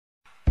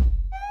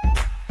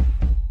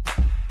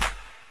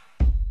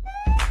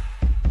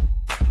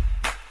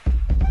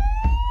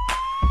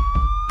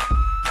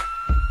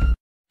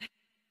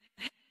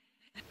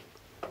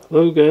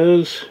Hello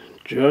guys,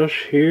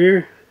 Josh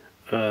here.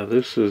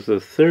 This is the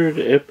third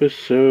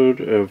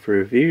episode of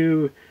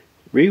Review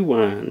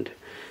Rewind.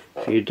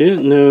 If you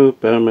didn't know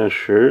about my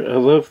shirt, I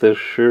love this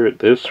shirt.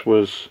 This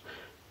was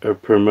a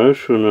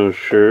promotional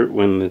shirt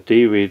when the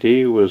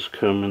DVD was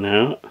coming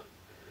out.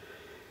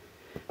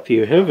 If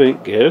you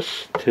haven't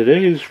guessed,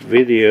 today's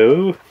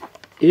video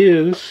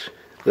is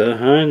The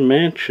Haunted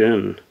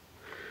Mansion,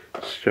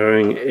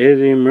 starring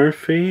Eddie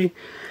Murphy.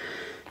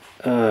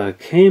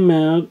 Came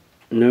out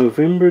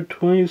November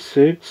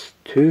 26,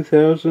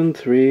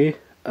 2003.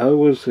 I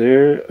was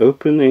there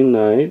opening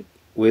night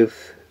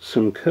with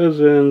some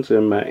cousins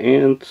and my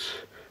aunts.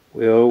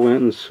 We all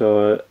went and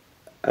saw it.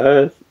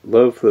 I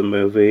love the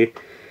movie,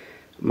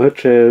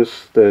 much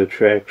as the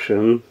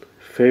attraction,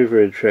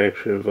 favorite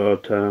attraction of all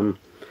time.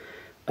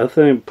 I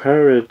think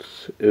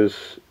Pirates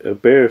is a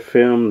better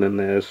film than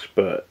this,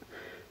 but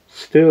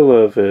still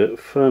love it.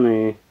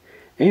 Funny.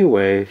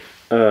 Anyway,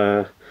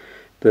 the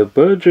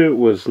budget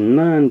was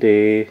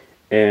 $90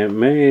 and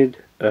made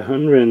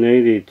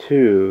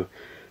 $182,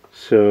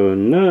 so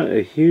not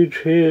a huge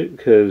hit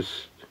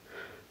because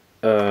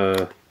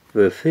the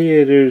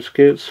theaters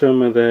get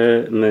some of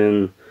that, and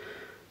then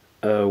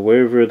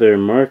wherever their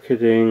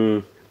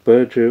marketing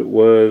budget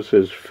was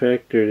is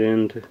factored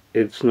into.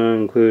 It's not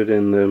included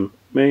in the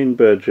main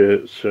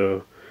budget,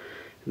 so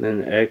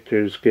then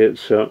actors get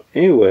some.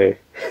 Anyway,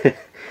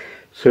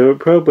 so it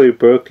probably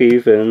broke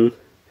even,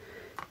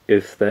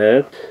 if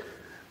that.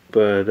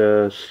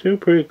 But still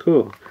pretty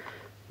cool.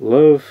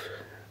 Love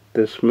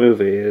this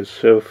movie. It's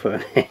so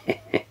funny.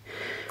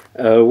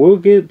 We'll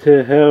get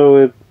to how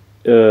it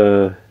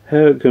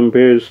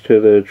compares to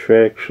the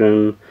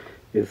attraction,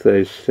 if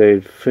they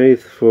stayed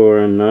faithful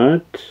or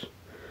not.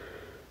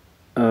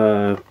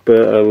 But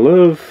I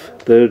love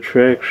the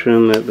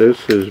attraction that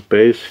this is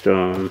based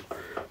on.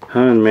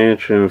 Haunted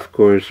Mansion, of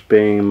course,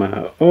 being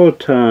my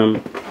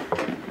all-time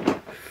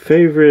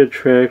favorite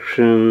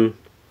attraction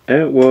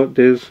at Walt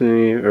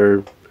Disney,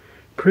 or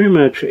pretty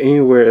much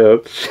anywhere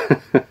else.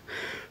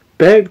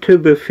 Back to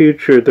the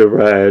Future, the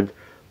ride,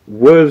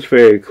 was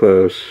very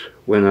close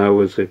when I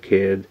was a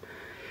kid.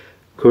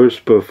 Of course,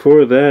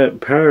 before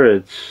that,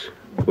 Pirates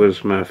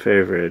was my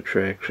favorite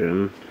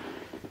attraction.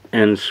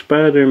 And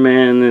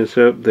Spider-Man is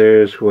up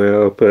there as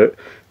well, but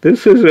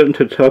this isn't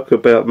to talk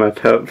about my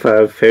top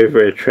 5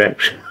 favorite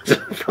attractions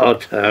of all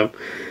time.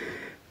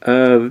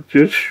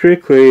 Just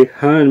strictly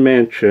Haunted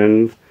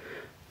Mansion.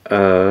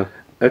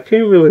 I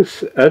can't really.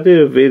 I did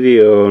a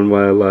video on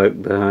why I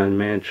like the Haunted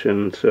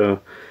Mansion,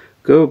 so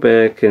go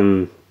back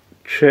and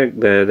check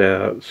that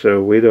out.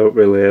 So we don't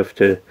really have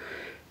to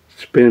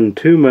spend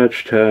too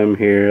much time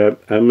here.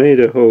 I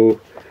made a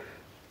whole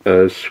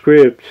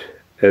script,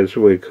 as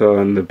we call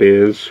in the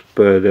biz,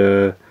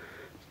 but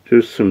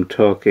just some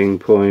talking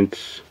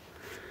points.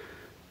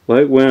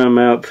 Like when I'm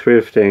out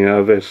thrifting,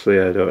 obviously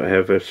I don't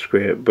have a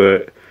script,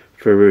 but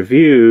for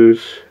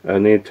reviews, I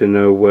need to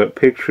know what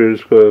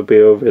pictures will be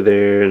over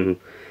there and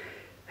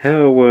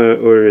how I want to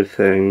order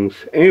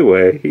things.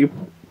 Anyway, you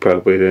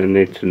probably didn't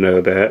need to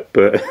know that,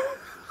 but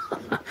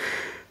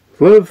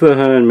love the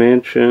Haunted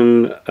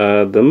Mansion.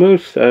 The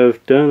most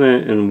I've done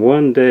it in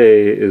one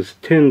day is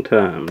 10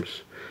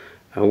 times.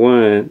 I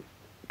want to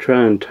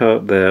try and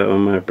top that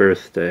on my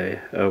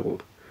birthday.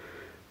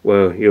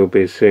 Well, you'll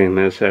be seeing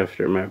this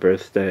after my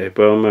birthday,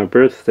 but on my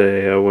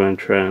birthday I want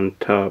to try and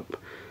top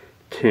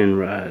 10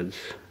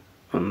 rides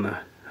on the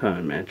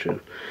Haunted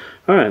Mansion.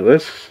 Alright,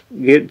 let's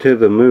get to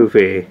the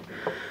movie.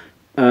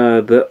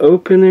 The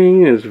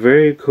opening is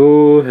very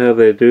cool, how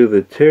they do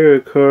the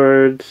tarot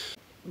cards.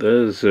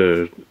 That is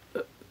a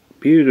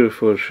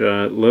beautiful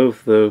shot.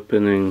 Love the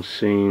opening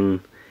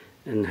scene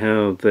and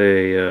how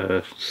they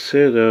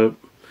set up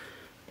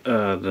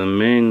the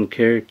main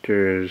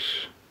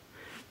characters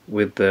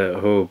with that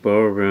whole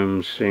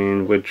ballroom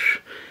scene,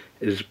 which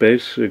is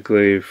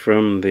basically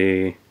from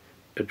the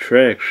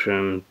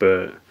attraction,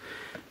 but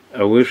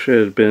I wish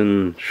it had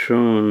been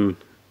shown.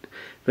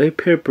 They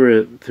pepper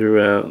it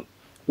throughout.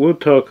 We'll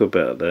talk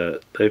about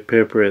that. They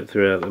pepper it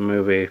throughout the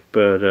movie,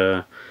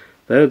 but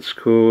that's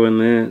cool.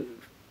 And then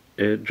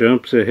it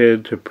jumps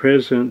ahead to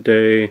present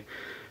day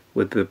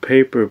with the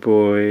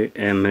Paperboy,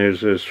 and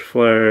there's this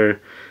flyer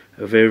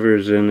of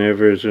Evers and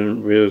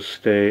Real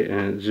Estate,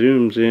 and it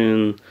zooms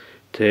in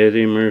to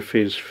Eddie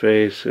Murphy's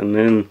face, and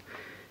then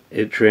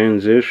it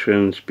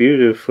transitions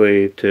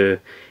beautifully to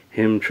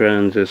him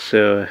trying to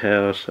sell a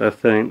house. I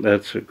think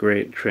that's a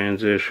great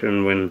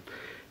transition when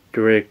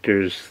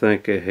directors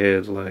think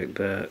ahead like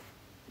that.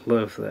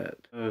 Love that.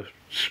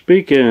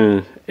 Speaking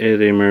of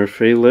Eddie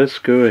Murphy, let's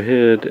go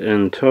ahead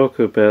and talk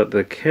about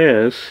the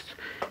cast.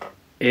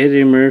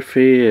 Eddie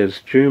Murphy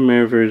as Jim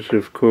Evers,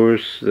 of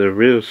course, the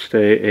real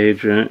estate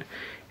agent.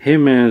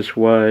 Him and his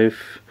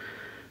wife.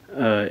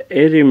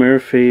 Eddie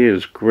Murphy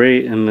is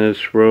great in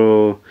this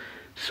role.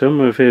 Some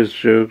of his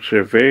jokes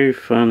are very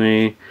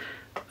funny.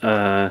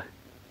 A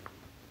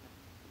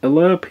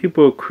lot of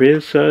people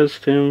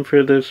criticized him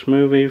for this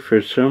movie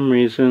for some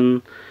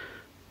reason.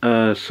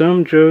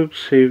 Some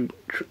jokes he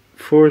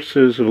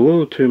forces a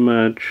little too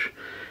much,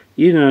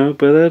 You know,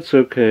 but that's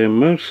okay.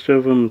 Most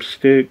of them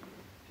stick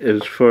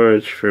as far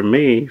as for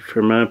me,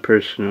 for my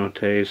personal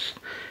taste.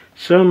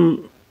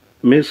 Some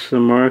miss the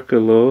mark a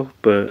little,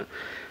 but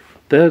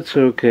that's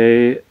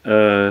okay.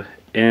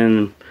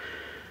 And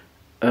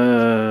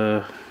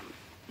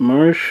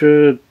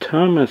Marsha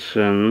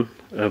Thomason,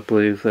 I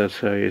believe that's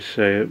how you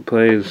say it,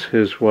 plays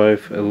his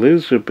wife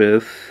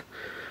Elizabeth,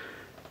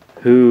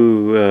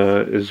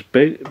 who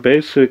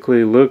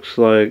basically looks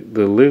like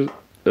the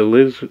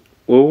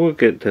well, we'll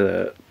get to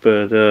that,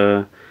 but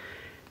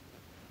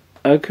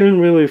I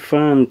couldn't really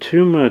find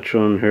too much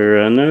on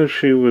her. I know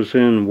she was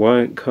in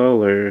White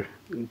Collar,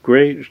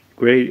 great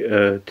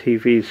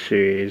TV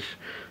series.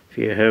 If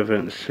you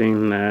haven't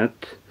seen that,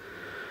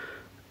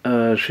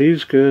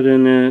 she's good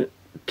in it.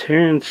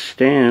 Terrence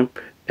Stamp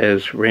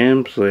as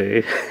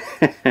Ramsley,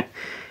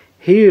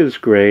 he is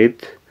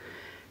great.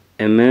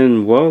 And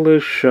then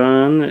Wallace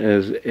Shawn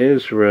as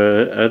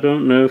Ezra. I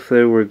don't know if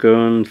they were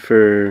going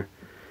for...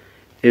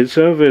 It's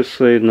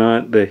obviously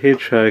not the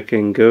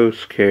hitchhiking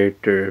ghost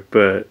character,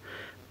 but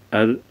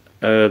I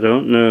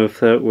don't know if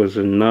that was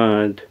a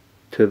nod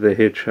to the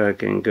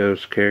hitchhiking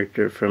ghost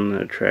character from the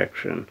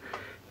attraction.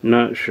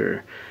 Not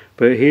sure.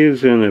 But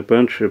he's in a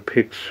bunch of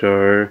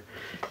Pixar.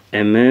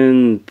 And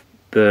then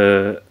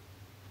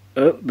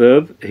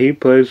he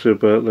plays the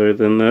butler.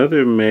 Then the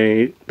other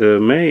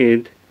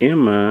maid,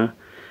 Emma,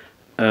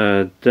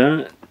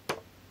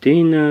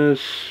 Dina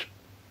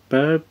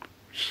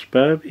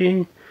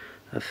Spabby?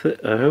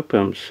 I hope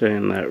I'm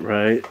saying that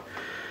right.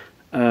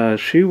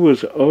 She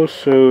was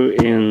also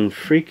in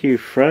Freaky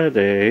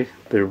Friday,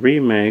 the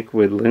remake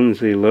with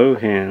Lindsay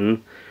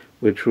Lohan,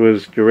 which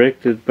was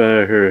directed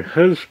by her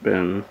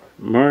husband,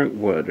 Mark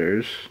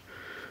Waters.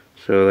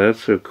 So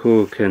that's a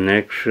cool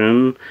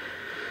connection.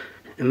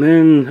 And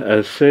then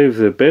I saved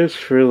the best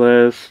for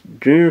last.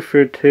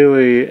 Jennifer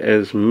Tilly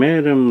as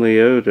Madame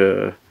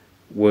Leota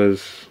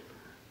was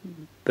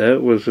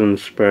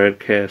inspired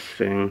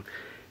casting.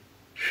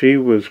 She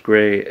was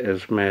great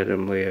as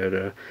Madame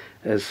Leota.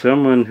 As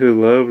someone who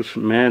loves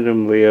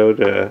Madame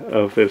Leota,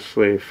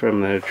 obviously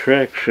from the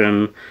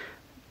attraction,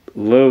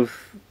 loved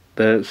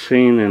that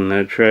scene in the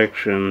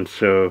attraction,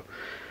 so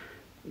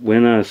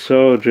when I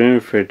saw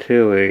Jennifer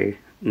Tilly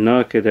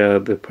knock it out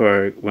of the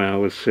park when I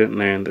was sitting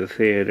there in the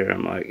theater,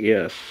 I'm like,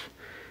 yes,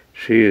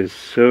 she is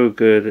so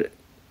good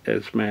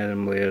as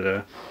Madame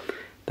Leota.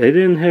 They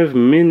didn't have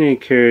many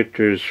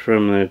characters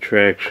from the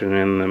attraction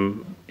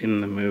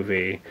in the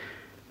movie.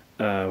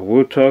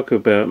 We'll talk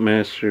about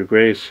Master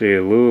Gracey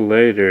a little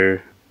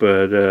later,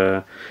 but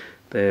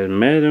they had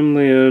Madame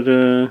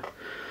Leota.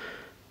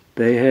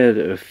 They had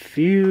a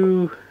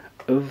few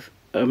of...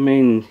 I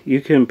mean, you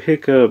can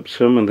pick up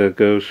some of the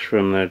ghosts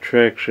from the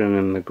attraction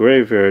in the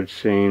graveyard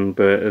scene,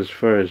 but as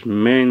far as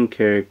main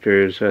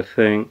characters, I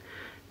think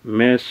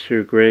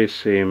Master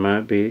Gracey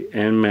might be,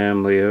 and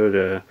Madame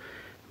Leota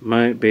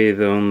might be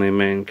the only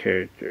main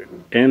character.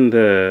 And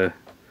the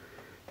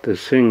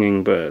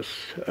singing bus,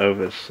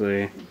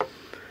 obviously.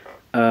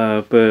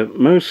 But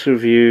most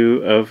of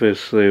you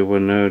obviously will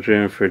know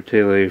Jennifer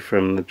Tilly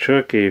from the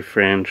Chucky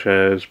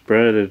franchise,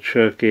 Bride of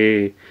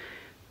Chucky,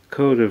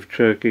 Code of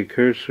Chucky,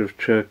 Curse of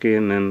Chucky,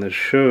 and then the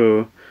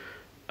show,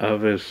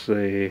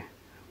 obviously.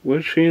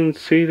 Was she in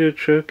Seed of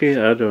Chucky?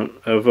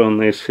 I've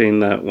only seen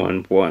that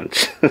one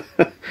once.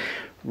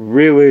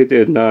 Really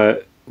did not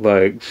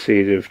like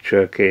Seed of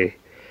Chucky.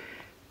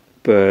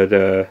 But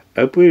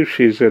I believe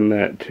she's in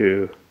that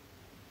too.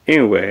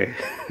 Anyway,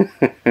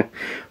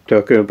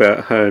 talking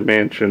about Haunted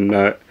Mansion,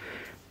 not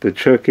the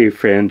Chucky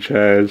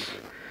franchise.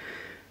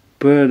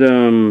 But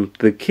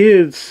the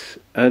kids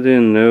I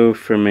didn't know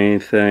from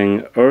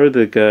anything, or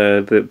the guy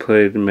that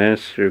played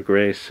Master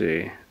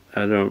Gracey.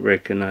 I don't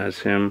recognize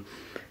him.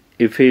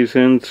 If he's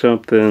in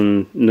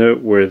something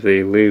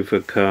noteworthy, leave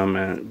a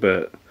comment,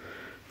 but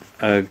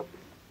I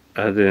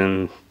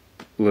didn't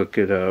look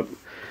it up.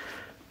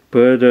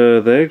 But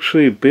they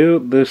actually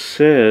built the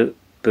set,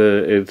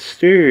 the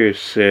exterior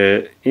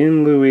set,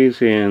 in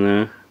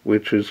Louisiana,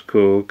 which is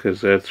cool,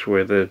 because that's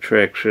where the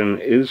attraction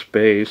is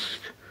based.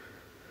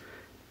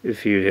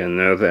 If you didn't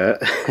know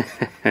that.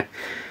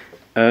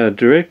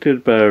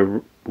 Directed by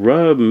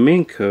Rob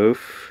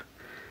Minkoff,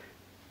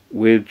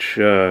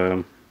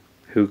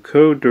 who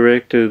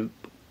co-directed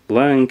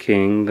Lion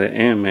King, the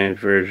animated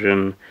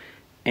version,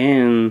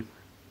 and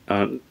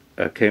I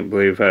can't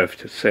believe I have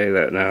to say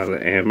that now,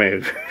 the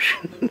animated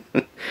version.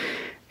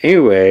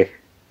 Anyway,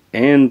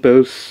 and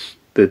both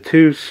the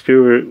two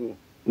Stuart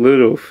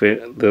Little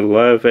the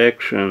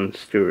live-action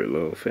Stuart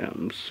Little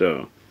films.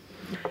 So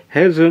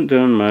hasn't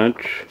done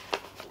much.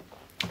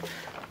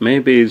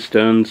 Maybe he's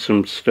done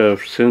some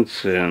stuff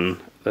since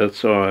then.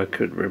 That's all I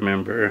could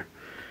remember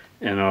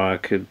and all I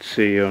could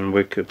see on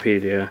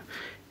Wikipedia.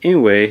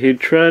 Anyway, he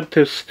tried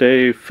to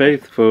stay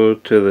faithful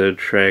to the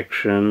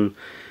attraction.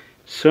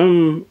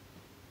 Some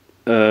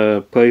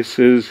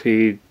places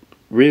he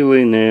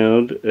really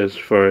nailed as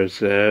far as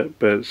that,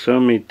 but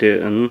some he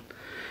didn't.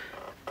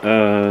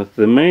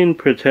 The main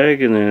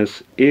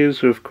protagonist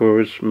is, of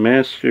course,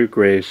 Master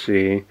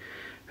Gracey,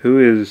 who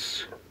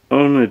is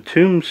on a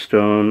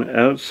tombstone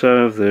outside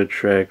of the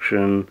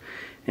attraction,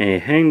 and he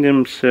hanged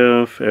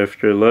himself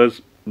after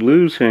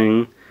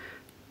losing,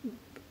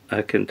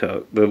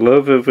 the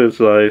love of his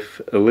life,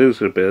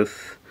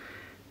 Elizabeth.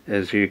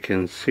 As you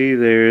can see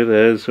there,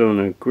 that is on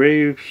a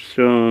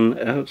gravestone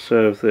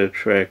outside of the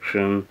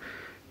attraction,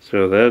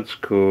 so that's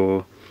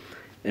cool.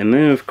 And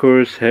then, of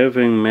course,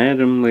 having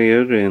Madame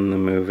Leota in the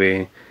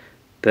movie,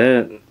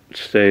 that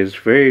stays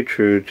very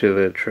true to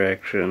the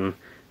attraction.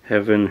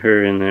 Having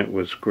her in it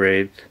was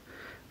great.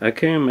 I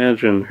can't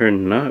imagine her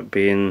not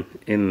being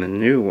in the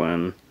new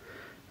one.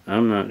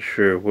 I'm not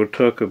sure. We'll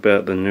talk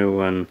about the new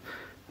one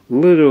a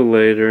little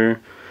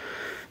later.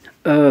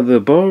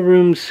 The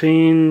ballroom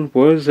scene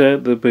was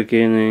at the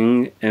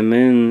beginning, and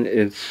then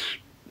it's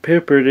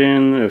peppered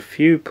in a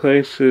few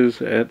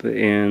places at the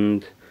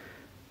end,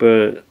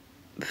 but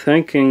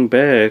thinking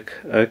back,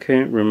 I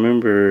can't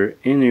remember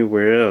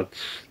anywhere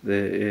else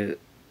that it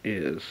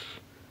is.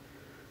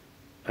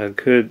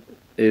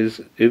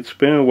 It's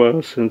been a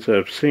while since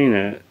I've seen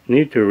it.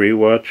 Need to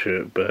rewatch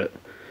it, but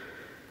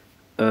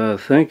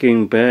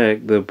thinking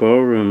back, the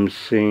ballroom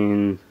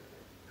scene,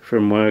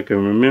 from what I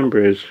can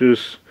remember, is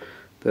just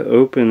the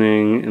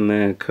opening and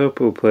then a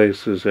couple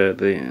places at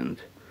the end.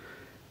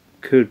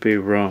 Could be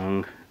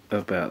wrong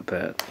about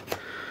that.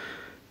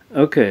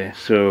 Okay,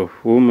 so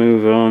we'll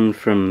move on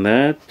from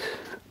that.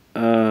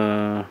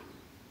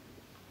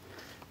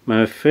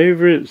 My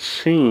favorite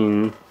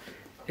scene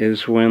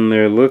is when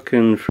they're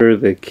looking for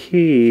the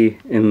key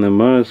in the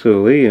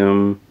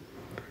mausoleum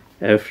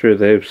after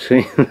they've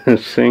seen the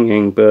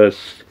singing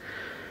bust.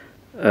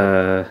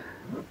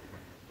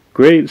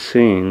 Great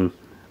scene.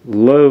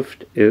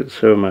 Loved it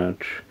so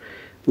much.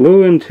 A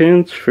little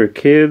intense for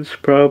kids,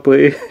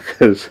 probably,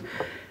 because,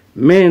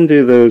 man,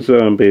 do those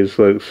zombies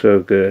look so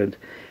good.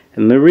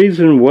 And the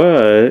reason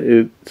why,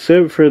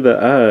 except for the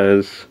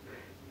eyes,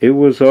 it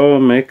was all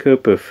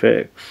makeup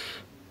effects.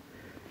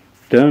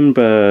 Done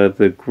by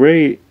the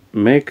great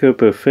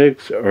makeup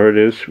effects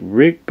artist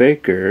Rick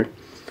Baker,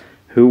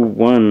 who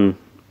won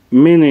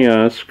many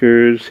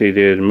Oscars. He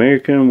did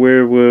American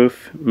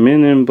Werewolf,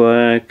 Men in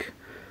Black,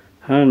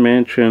 Haunted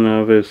Mansion,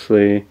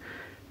 obviously,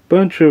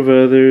 bunch of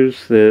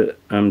others that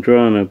I'm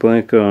drawing a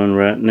blank on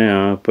right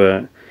now,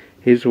 but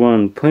he's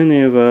won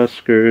plenty of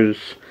Oscars.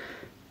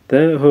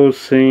 That whole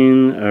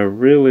scene I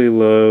really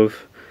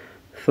love.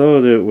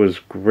 Thought it was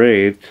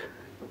great.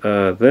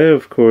 That,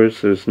 of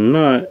course, is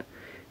not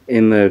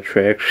in the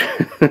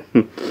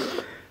attraction.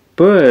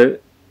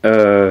 But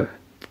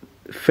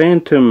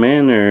Phantom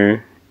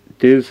Manor,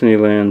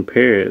 Disneyland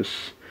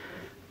Paris,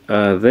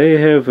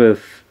 they have a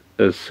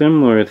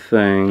similar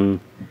thing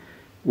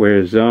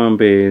where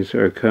zombies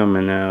are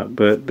coming out,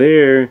 but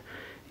there,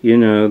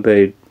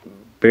 they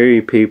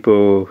bury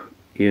people,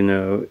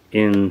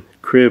 in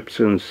crypts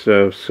and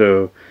stuff,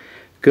 so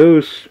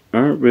ghosts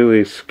aren't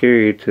really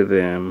scary to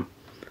them.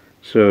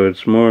 So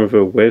it's more of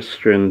a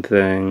Western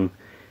thing.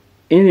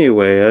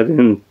 Anyway, I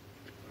didn't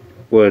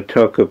want to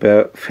talk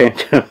about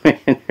Phantom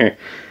Manor,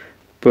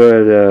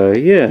 but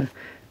yeah,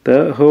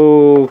 that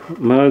whole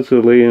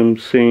mausoleum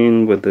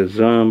scene with the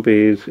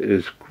zombies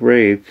is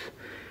great.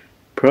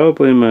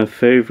 Probably my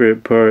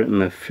favorite part in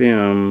the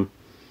film.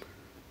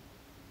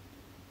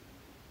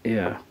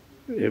 Yeah,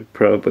 it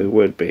probably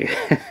would be.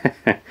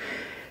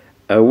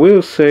 I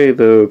will say,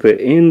 though, the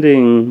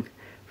ending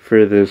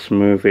for this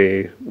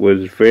movie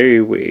was very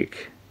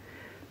weak.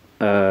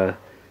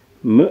 85%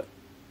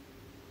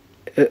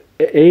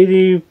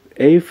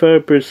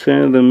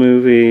 of the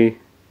movie,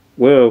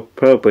 well,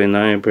 probably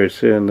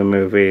 9% of the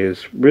movie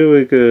is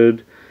really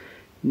good.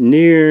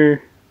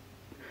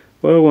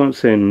 Well, I won't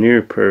say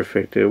near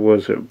perfect, it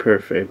wasn't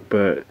perfect,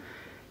 but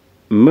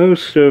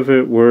most of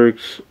it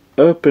works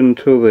up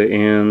until the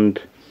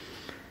end.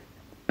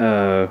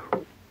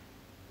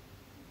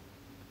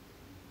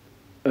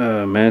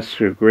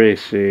 Master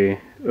Gracey,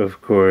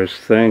 of course,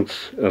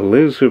 thanks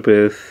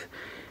Elizabeth,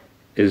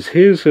 is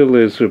his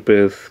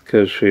Elizabeth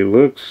because she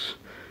looks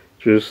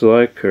just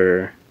like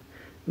her.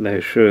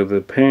 They show the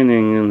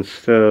painting and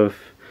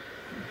stuff.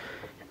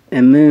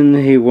 And then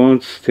he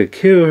wants to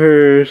kill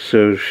her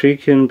so she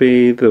can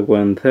be the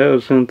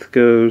 1000th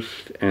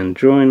ghost and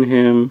join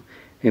him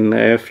in the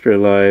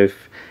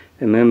afterlife.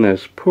 And then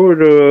this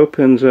portal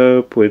opens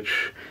up,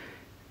 which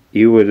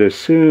you would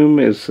assume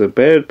is the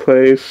bad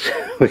place.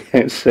 We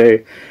can't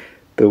say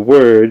the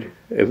word,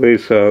 at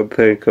least I don't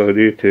think on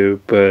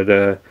YouTube, but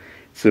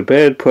it's a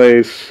bad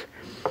place.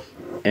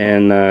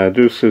 And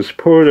just this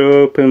portal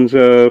opens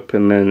up,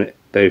 and then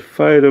they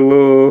fight a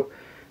little.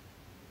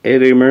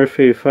 Eddie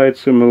Murphy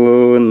fights him a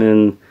little, and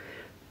then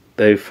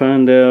they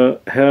find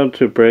out how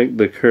to break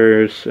the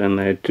curse, and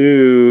they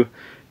do.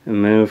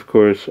 And then, of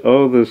course,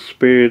 all the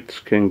spirits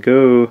can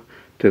go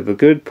to the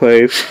good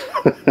place.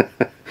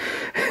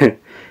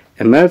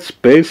 And that's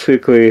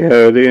basically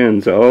how it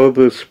ends. All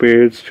the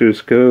spirits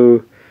just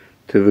go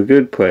to the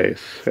good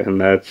place.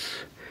 And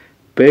that's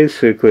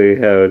basically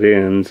how it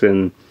ends.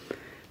 And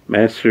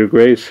Master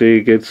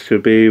Gracey gets to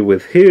be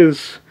with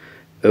his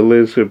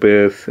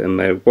Elizabeth, and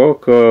they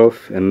walk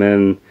off, and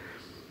then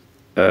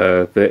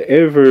the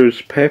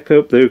Evers pack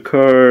up their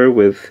car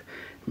with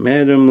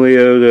Madame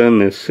Leota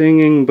and the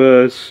singing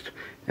bust,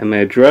 and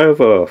they drive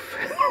off.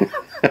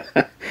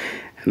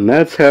 And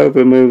that's how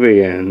the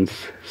movie ends.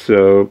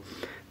 So,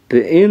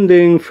 the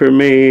ending for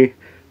me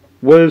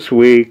was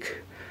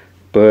weak,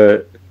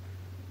 but,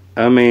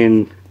 I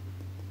mean,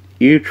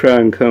 you try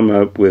and come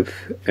up with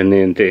an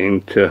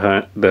ending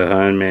to the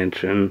Haunted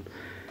Mansion.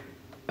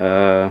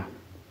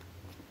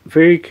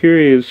 Very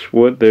curious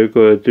what they're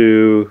going to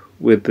do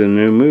with the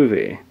new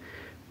movie,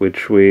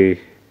 which we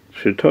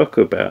should talk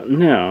about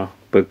now,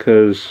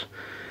 because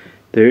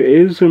there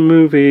is a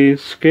movie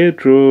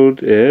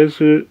scheduled. It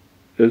has a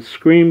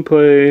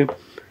screenplay,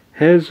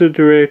 has a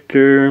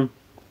director,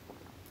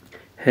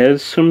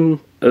 has some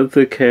of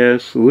the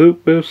cast.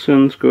 Luke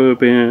Wilson's going to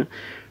be in it.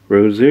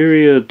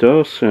 Rosario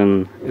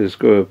Dawson is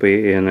going to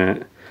be in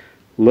it.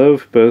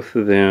 Love both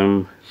of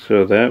them,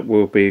 so that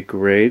will be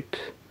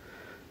great.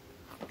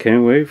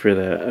 Can't wait for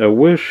that. I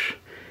wish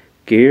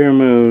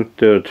Guillermo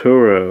del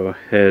Toro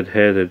had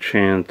a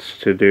chance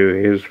to do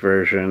his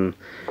version,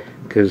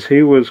 because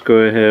he was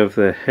going to have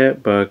the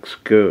Hatbox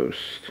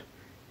Ghost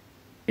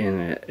in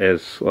it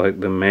as like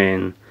the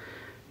main.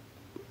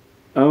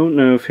 I don't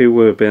know if he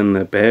would have been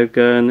the bad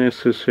guy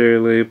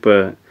necessarily,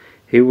 but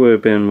he would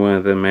have been one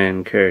of the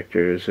main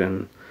characters,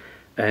 and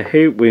I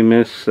hate we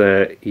missed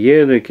that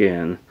yet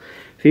again.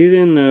 If you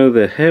didn't know,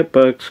 the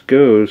Hatbox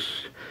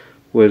Ghost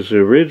was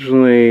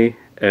originally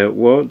at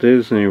Walt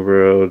Disney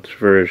World's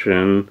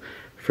version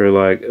for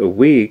like a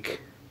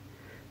week,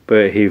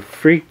 but he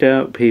freaked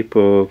out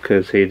people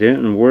because he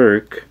didn't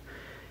work.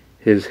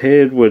 His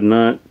head would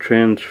not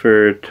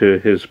transfer to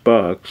his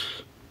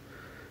box,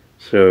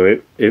 so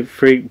it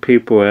freaked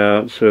people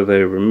out, so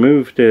they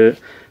removed it.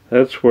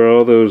 That's where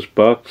all those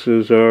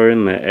boxes are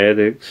in the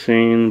attic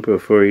scene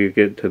before you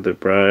get to the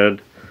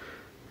bride.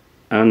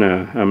 I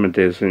know, I'm a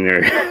Disney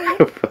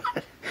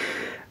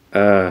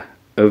nerd.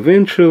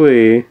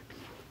 Eventually,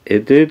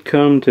 it did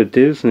come to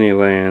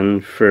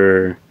Disneyland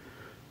for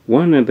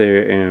one of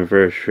their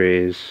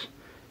anniversaries.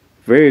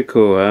 Very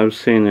cool. I've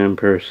seen it in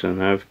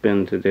person. I've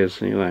been to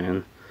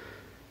Disneyland.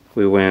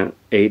 We went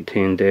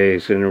 18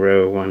 days in a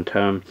row one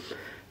time.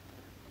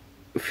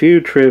 A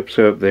few trips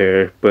up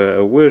there, but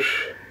I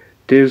wish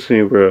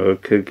Disney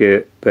World could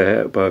get the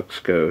Hatbox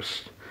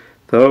Ghost.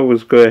 Thought it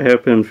was going to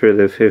happen for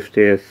the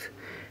 50th.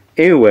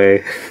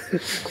 Anyway,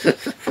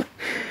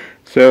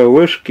 so I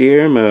wish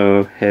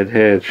Guillermo had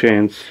a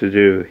chance to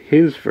do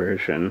his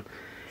version.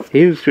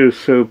 He's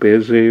just so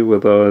busy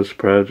with all his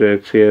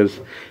projects.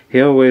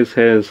 He always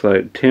has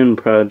like 10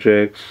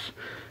 projects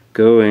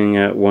going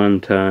at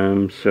one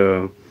time.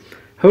 So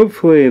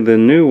hopefully the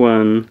new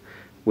one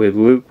with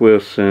Luke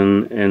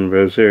Wilson and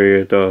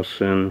Rosario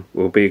Dawson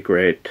will be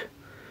great.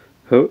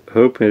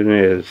 Hope it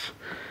is.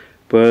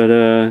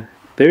 But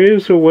there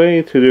is a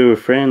way to do a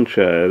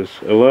franchise.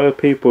 A lot of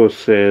people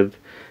said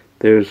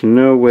there's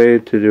no way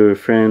to do a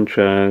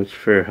franchise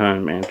for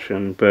Haunted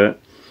Mansion, but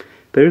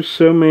there's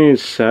so many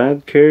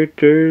side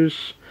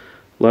characters,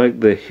 like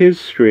the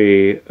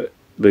history,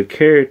 the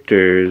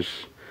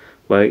characters,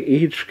 like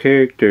each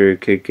character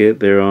could get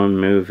their own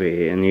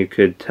movie, and you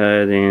could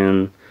tie it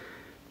in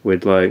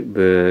with like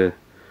the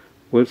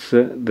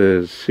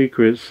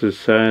Secret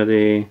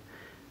Society,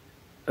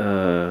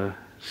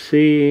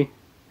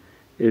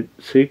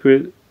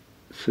 Secret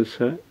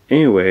Society,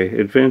 anyway,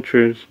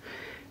 Adventures.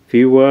 If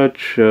you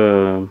watch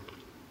Fan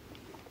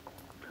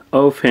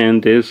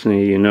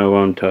Disney, you know what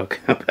I'm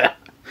talking about.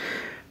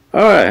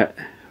 Alright,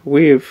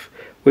 we've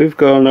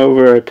gone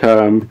over our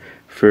time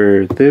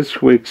for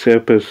this week's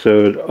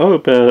episode all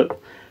about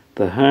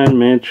the Haunted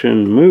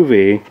Mansion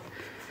movie.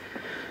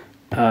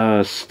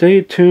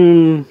 Stay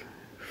tuned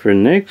for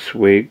next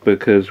week,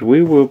 because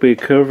we will be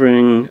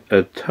covering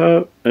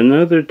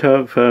another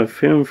top 5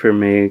 film for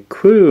me,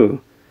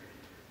 Clue,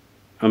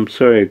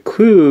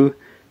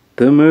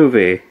 the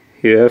movie.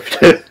 You have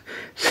to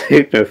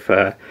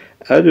signify.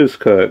 I just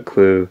call it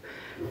Clue.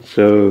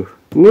 So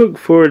look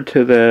forward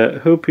to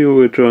that. Hope you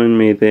will join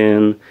me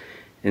then.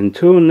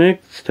 Until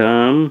next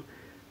time,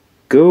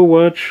 go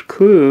watch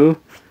Clue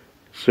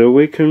so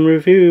we can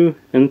review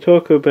and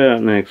talk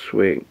about next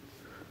week.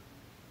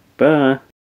 Bye.